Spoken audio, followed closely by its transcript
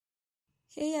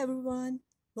Hey everyone,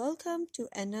 welcome to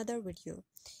another video.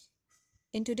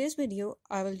 In today's video,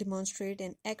 I will demonstrate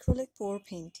an acrylic pour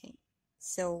painting.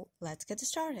 So let's get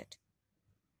started.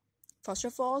 First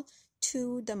of all,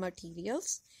 to the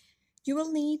materials, you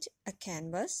will need a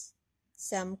canvas,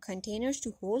 some containers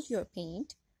to hold your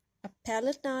paint, a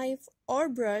palette knife or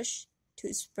brush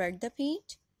to spread the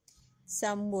paint,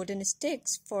 some wooden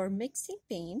sticks for mixing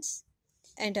paints,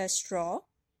 and a straw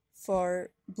for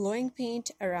blowing paint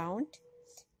around,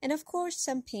 and of course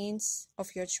some paints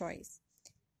of your choice,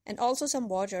 and also some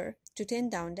water to thin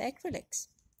down the acrylics.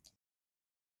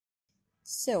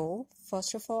 So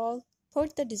first of all,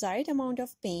 put the desired amount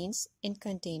of paints in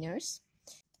containers.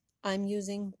 I'm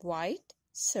using white,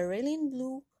 cerulean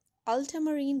blue,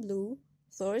 ultramarine blue,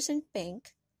 fluorescent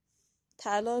pink,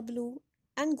 phthalo blue,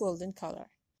 and golden color.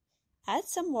 Add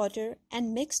some water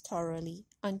and mix thoroughly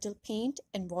until paint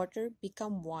and water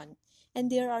become one and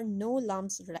there are no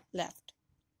lumps left.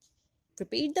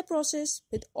 Repeat the process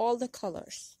with all the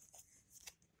colors.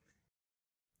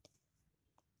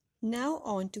 Now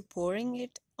on to pouring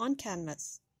it on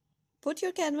canvas. Put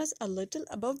your canvas a little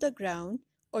above the ground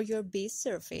or your base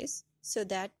surface so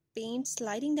that paint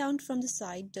sliding down from the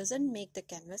side doesn't make the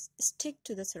canvas stick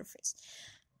to the surface.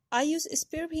 I use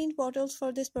spare paint bottles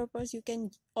for this purpose. You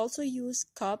can also use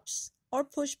cups or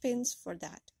push pins for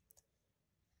that.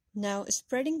 Now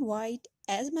spreading white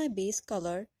as my base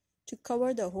color to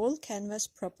cover the whole canvas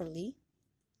properly.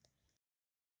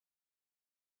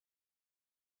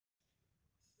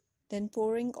 Then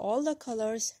pouring all the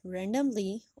colors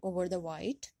randomly over the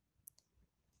white.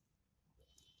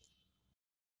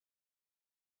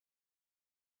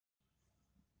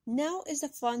 Now is the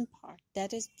fun part,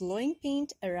 that is blowing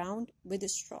paint around with a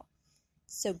straw.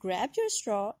 So grab your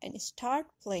straw and start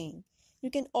playing.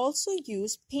 You can also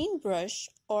use paintbrush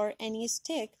or any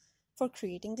stick for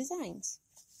creating designs.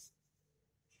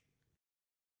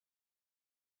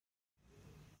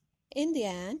 In the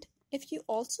end, if you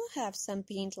also have some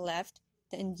paint left,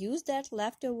 then use that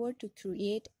leftover to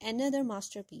create another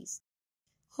masterpiece.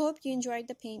 Hope you enjoyed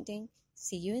the painting.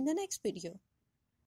 See you in the next video.